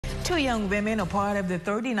Two young women, a part of the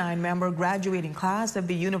 39-member graduating class of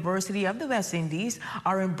the University of the West Indies,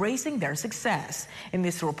 are embracing their success. In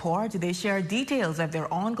this report, they share details of their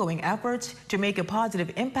ongoing efforts to make a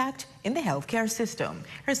positive impact in the healthcare system.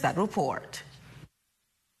 Here's that report.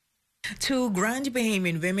 Two Grand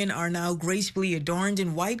Bahamian women are now gracefully adorned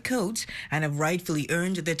in white coats and have rightfully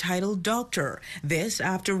earned the title Doctor. This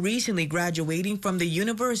after recently graduating from the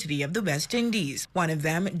University of the West Indies. One of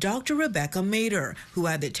them, Dr. Rebecca Mader, who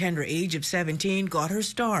at the tender age of 17 got her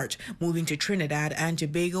start, moving to Trinidad and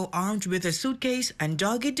Tobago armed with a suitcase and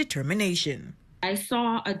dogged determination. I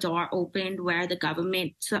saw a door opened where the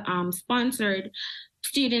government sponsored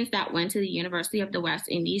students that went to the University of the West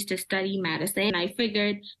Indies to study medicine. I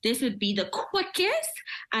figured this would be the quickest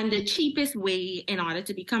and the cheapest way in order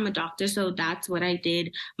to become a doctor. So that's what I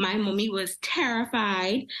did. My mommy was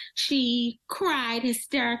terrified. She cried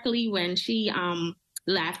hysterically when she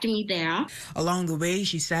left me there. Along the way,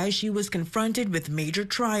 she says she was confronted with major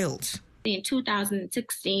trials. In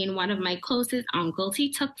 2016, one of my closest uncles,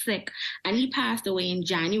 he took sick and he passed away in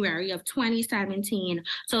January of 2017.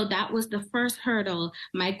 So that was the first hurdle.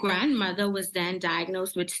 My grandmother was then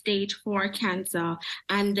diagnosed with stage 4 cancer.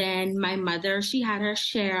 And then my mother, she had her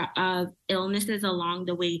share of illnesses along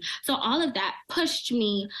the way. So all of that pushed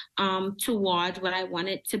me towards what I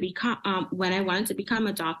wanted to become when I wanted to become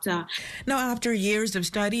a doctor. Now, after years of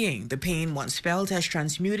studying, the pain once felt has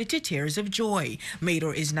transmuted to tears of joy.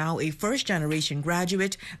 Mader is now a first-generation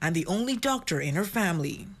graduate and the only doctor in her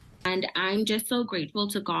family. And I'm just so grateful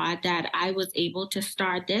to God that I was able to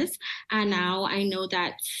start this. And now I know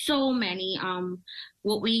that so many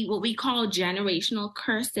what we call generational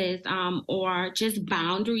curses or just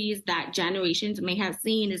boundaries that generations may have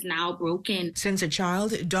seen is now broken. Since a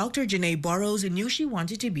child, Dr. Jenaye Burrows knew she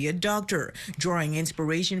wanted to be a doctor, drawing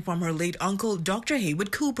inspiration from her late uncle, Dr.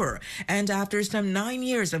 Haywood Cooper. And after some 9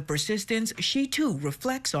 years of persistence, she too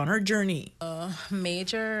reflects on her journey. A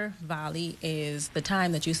major valley is the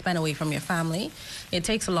time that you spend away from your family. It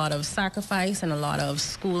takes a lot of sacrifice and a lot of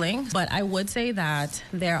schooling, but I would say that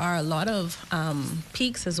there are a lot of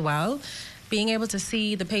peaks as well. Being able to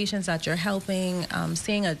see the patients that you're helping,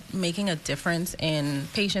 making a difference in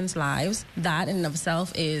patients' lives, that in of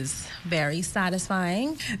itself is very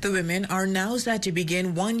satisfying. The women are now set to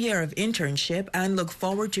begin 1 year of internship and look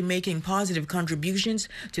forward to making positive contributions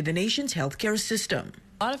to the nation's healthcare system.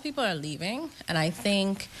 A lot of people are leaving, and I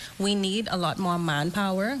think we need a lot more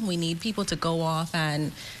manpower. We need people to go off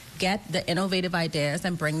and get the innovative ideas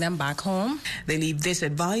and bring them back home. They leave this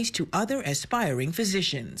advice to other aspiring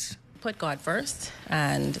physicians. Put God first,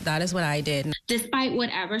 and that is what I did. Despite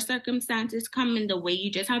whatever circumstances come in the way,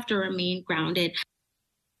 you just have to remain grounded.